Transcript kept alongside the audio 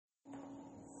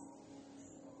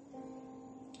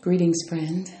Greetings,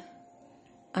 friend.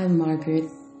 I'm Margaret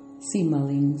C.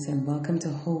 Mullings, and welcome to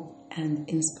Hope and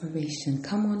Inspiration.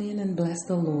 Come on in and bless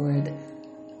the Lord.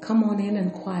 Come on in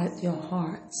and quiet your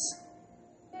hearts.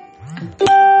 And think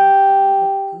about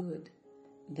all the good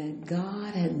that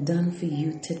God had done for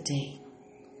you today.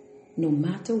 No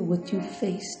matter what you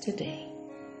face today,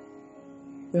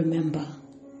 remember,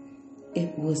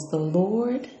 it was the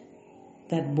Lord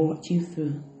that brought you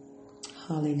through.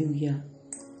 Hallelujah.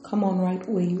 Come on right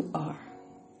where you are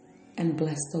and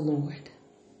bless the Lord.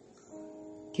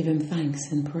 Give him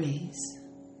thanks and praise.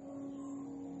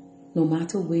 No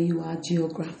matter where you are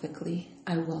geographically,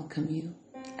 I welcome you.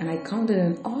 And I count it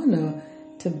an honor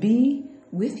to be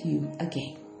with you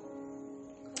again.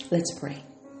 Let's pray.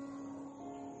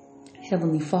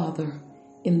 Heavenly Father,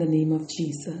 in the name of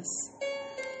Jesus,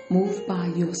 move by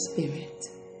your Spirit,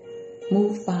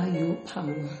 move by your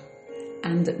power,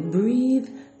 and breathe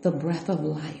the breath of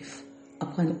life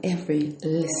upon every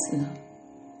listener.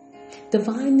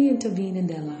 Divinely intervene in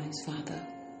their lives, Father.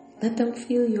 Let them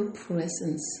feel your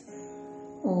presence.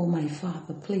 Oh, my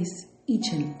Father, place each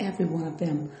and every one of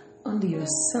them under your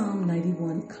Psalm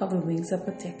 91 coverings of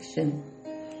protection.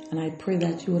 And I pray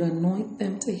that you would anoint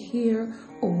them to hear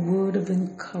a word of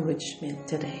encouragement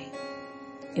today.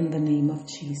 In the name of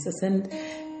Jesus. And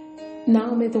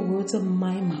now may the words of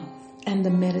my mouth and the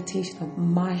meditation of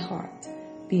my heart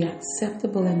be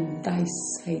acceptable in thy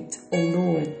sight, O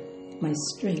Lord, my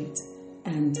strength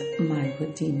and my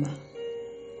Redeemer.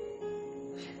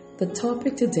 The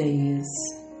topic today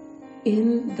is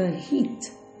in the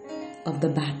heat of the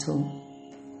battle.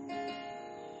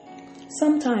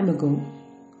 Some time ago,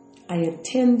 I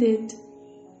attended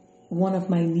one of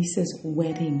my niece's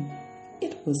wedding.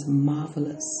 It was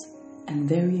marvelous and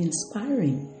very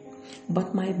inspiring,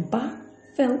 but my back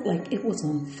felt like it was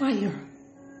on fire.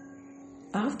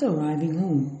 After arriving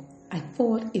home, I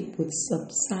thought it would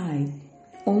subside,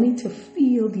 only to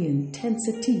feel the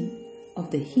intensity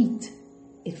of the heat.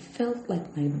 It felt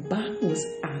like my back was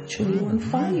actually on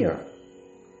fire.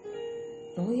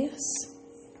 Oh yes.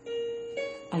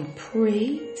 I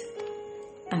prayed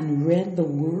and read the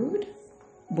word,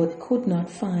 but could not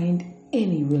find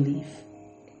any relief.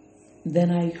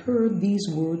 Then I heard these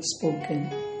words spoken,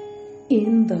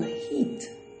 in the heat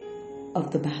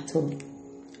of the battle.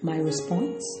 My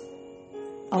response,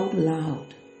 out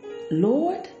loud,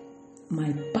 Lord,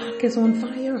 my back is on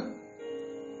fire.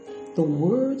 The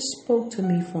word spoke to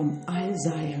me from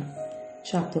Isaiah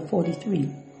chapter 43,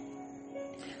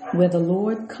 where the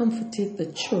Lord comforted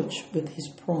the church with his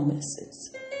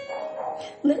promises.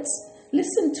 Let's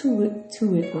listen to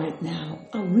it right now.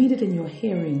 I'll read it in your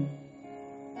hearing.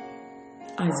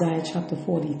 Isaiah chapter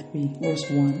 43, verse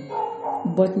 1.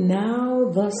 But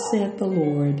now thus saith the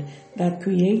Lord, that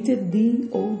created thee,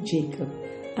 O Jacob,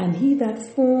 and he that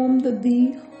formed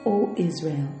thee, O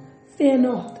Israel. Fear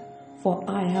not, for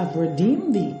I have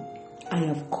redeemed thee. I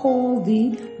have called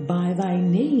thee by thy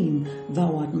name,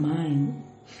 thou art mine.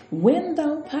 When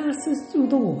thou passest through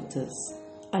the waters,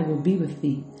 I will be with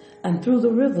thee, and through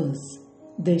the rivers,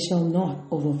 they shall not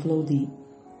overflow thee.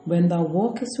 When thou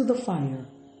walkest through the fire,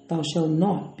 thou shalt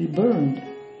not be burned,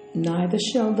 neither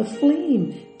shall the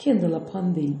flame kindle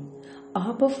upon thee.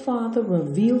 Abba, Father,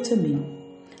 revealed to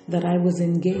me that I was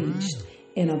engaged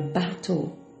in a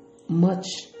battle much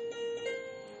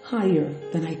higher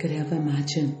than I could ever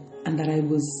imagine, and that I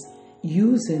was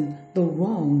using the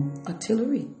wrong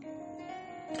artillery.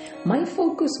 My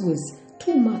focus was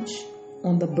too much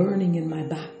on the burning in my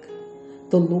back.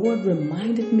 The Lord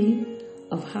reminded me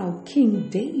of how King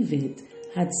David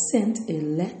had sent a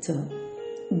letter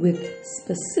with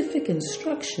specific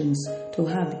instructions to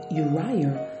have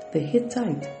Uriah the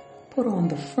Hittite put on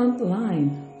the front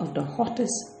line of the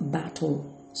hottest battle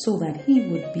so that he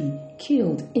would be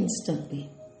killed instantly.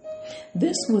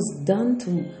 This was done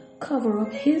to cover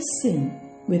up his sin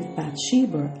with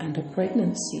Bathsheba and her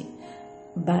pregnancy.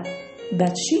 But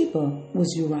Bathsheba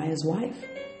was Uriah's wife.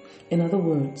 In other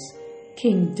words,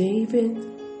 King David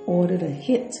ordered a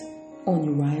hit on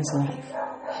Uriah's life.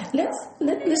 Let's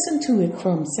listen to it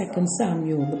from 2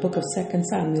 Samuel, the book of 2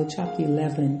 Samuel, chapter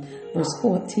 11, verse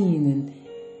 14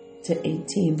 to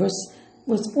 18.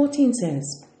 Verse 14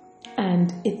 says,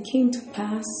 And it came to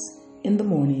pass in the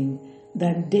morning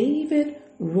that David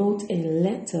wrote a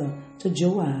letter to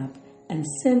Joab and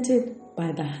sent it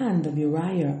by the hand of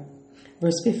Uriah.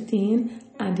 Verse 15,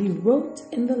 And he wrote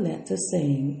in the letter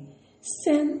saying,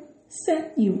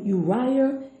 Set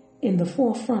Uriah in the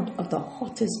forefront of the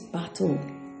hottest battle,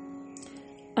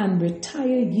 and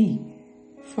retire ye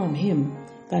from him,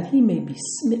 that he may be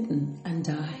smitten and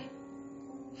die.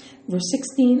 Verse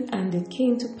 16, And it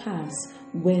came to pass,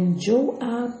 when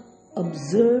Joab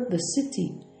observed the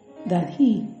city, that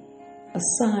he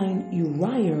assigned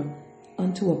Uriah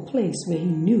unto a place where he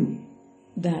knew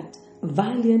that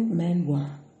valiant men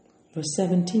were. Verse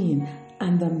 17,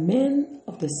 and the men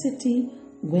of the city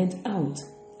went out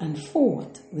and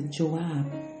fought with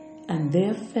Joab, and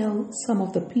there fell some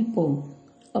of the people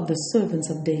of the servants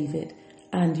of David,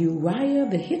 and Uriah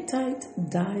the Hittite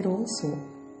died also.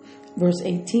 Verse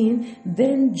 18,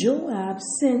 then Joab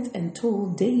sent and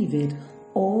told David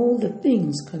all the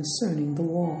things concerning the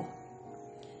war.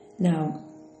 Now,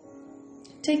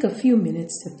 take a few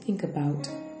minutes to think about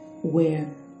where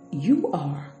you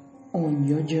are on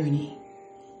your journey.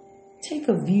 Take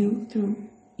a view through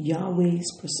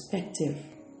Yahweh's perspective.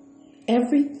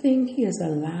 Everything He has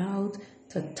allowed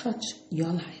to touch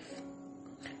your life.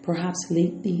 Perhaps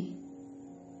lately,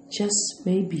 just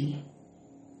maybe,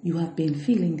 you have been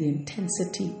feeling the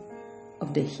intensity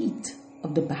of the heat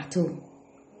of the battle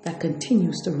that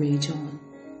continues to rage on.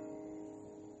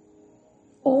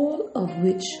 All of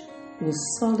which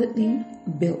was solidly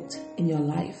built in your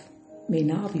life may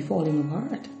now be falling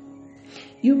apart.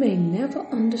 You may never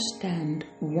understand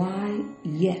why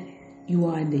yet you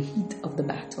are in the heat of the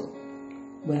battle.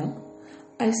 Well,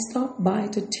 I stopped by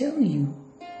to tell you,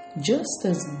 just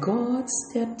as God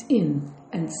stepped in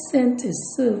and sent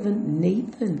His servant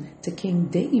Nathan to King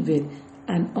David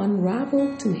and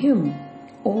unraveled to him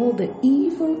all the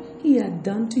evil he had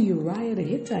done to Uriah the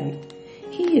Hittite,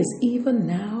 He is even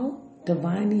now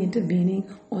divinely intervening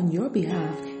on your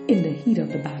behalf in the heat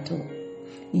of the battle.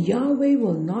 Yahweh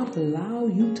will not allow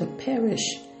you to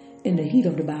perish in the heat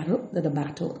of the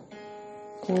battle.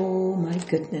 Oh my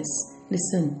goodness.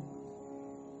 Listen.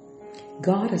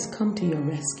 God has come to your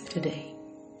rescue today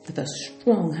with a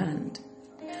strong hand.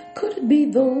 Could it be,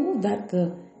 though, that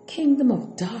the kingdom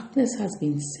of darkness has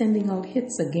been sending out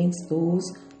hits against those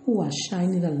who are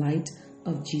shining the light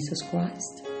of Jesus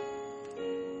Christ?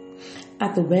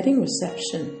 At the wedding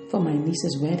reception for my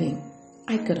niece's wedding,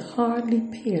 I could hardly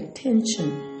pay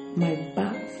attention. My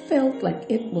back felt like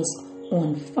it was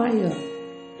on fire.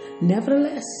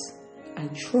 Nevertheless, I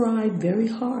tried very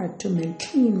hard to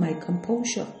maintain my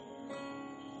composure.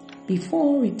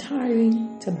 Before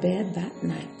retiring to bed that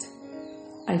night,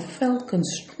 I felt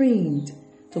constrained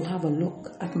to have a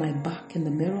look at my back in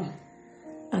the mirror.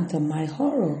 And to my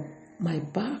horror, my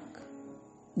back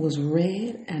was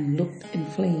red and looked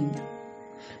inflamed.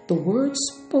 The word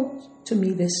spoke to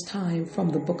me this time from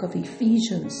the book of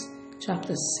Ephesians,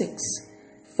 chapter 6.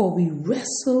 For we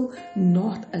wrestle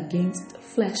not against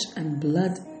flesh and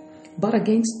blood, but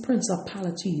against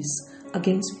principalities,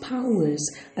 against powers,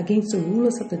 against the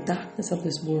rulers of the darkness of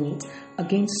this world,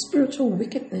 against spiritual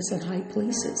wickedness in high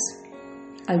places.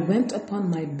 I went upon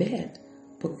my bed,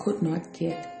 but could not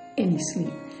get any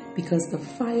sleep, because the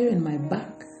fire in my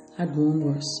back had grown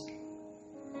worse.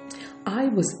 I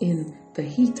was in the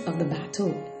heat of the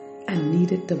battle and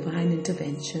needed divine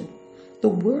intervention. The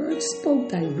word spoke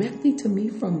directly to me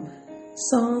from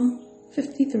Psalm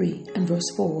 53 and verse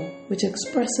 4, which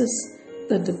expresses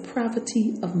the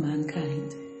depravity of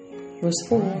mankind. Verse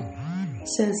 4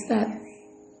 says that,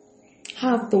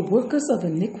 have the workers of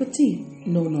iniquity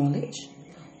no knowledge?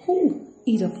 Who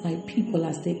eat up my people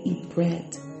as they eat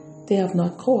bread? They have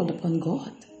not called upon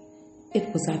God.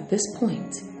 It was at this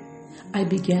point I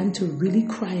began to really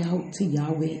cry out to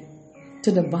Yahweh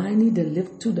to divinely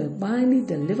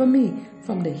deliver me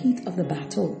from the heat of the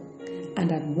battle.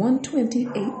 And at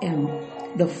 1:20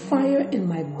 a.m., the fire in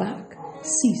my back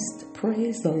ceased.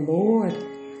 Praise the Lord.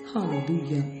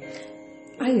 Hallelujah.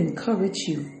 I encourage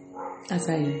you, as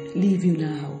I leave you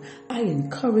now, I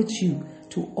encourage you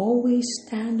to always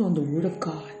stand on the word of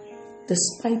God,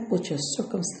 despite what your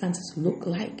circumstances look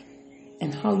like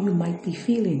and how you might be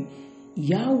feeling.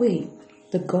 Yahweh,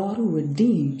 the God who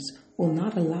redeems, will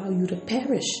not allow you to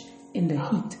perish in the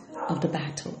heat of the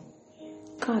battle.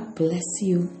 God bless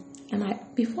you. And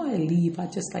before I leave,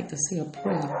 I'd just like to say a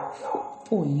prayer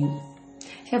for you.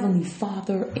 Heavenly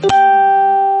Father, in the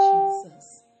name of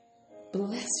Jesus,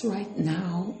 bless right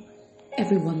now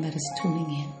everyone that is tuning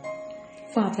in.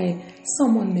 Father,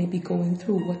 someone may be going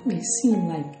through what may seem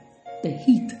like the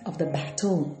heat of the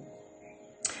battle.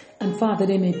 And Father,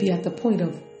 they may be at the point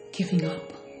of giving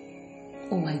up.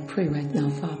 Oh, I pray right now,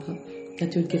 Father,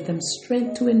 that you'd give them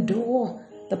strength to endure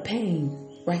the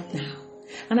pain right now.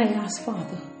 And I ask,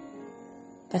 Father,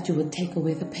 that you would take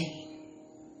away the pain.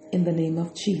 In the name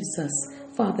of Jesus,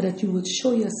 Father, that you would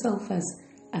show yourself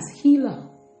as healer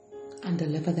and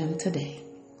deliver them today.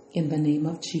 In the name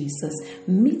of Jesus,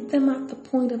 meet them at the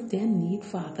point of their need,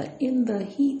 Father, in the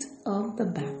heat of the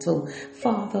battle.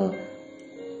 Father,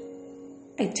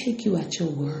 I take you at your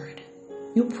word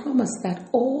You promise that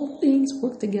all things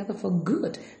work together for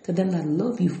good to them that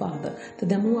love you, Father, to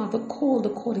them who are called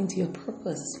according to your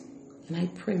purpose. And I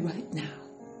pray right now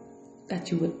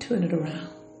that you would turn it around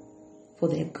for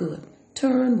their good.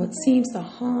 Turn what seems to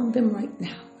harm them right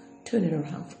now. Turn it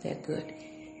around for their good.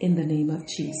 In the name of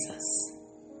Jesus.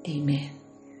 Amen.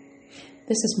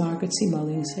 This is Margaret C.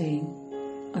 Mulling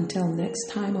saying, until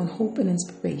next time on Hope and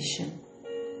Inspiration,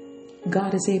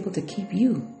 God is able to keep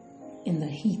you in the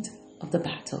heat of the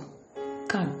battle.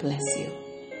 God bless you.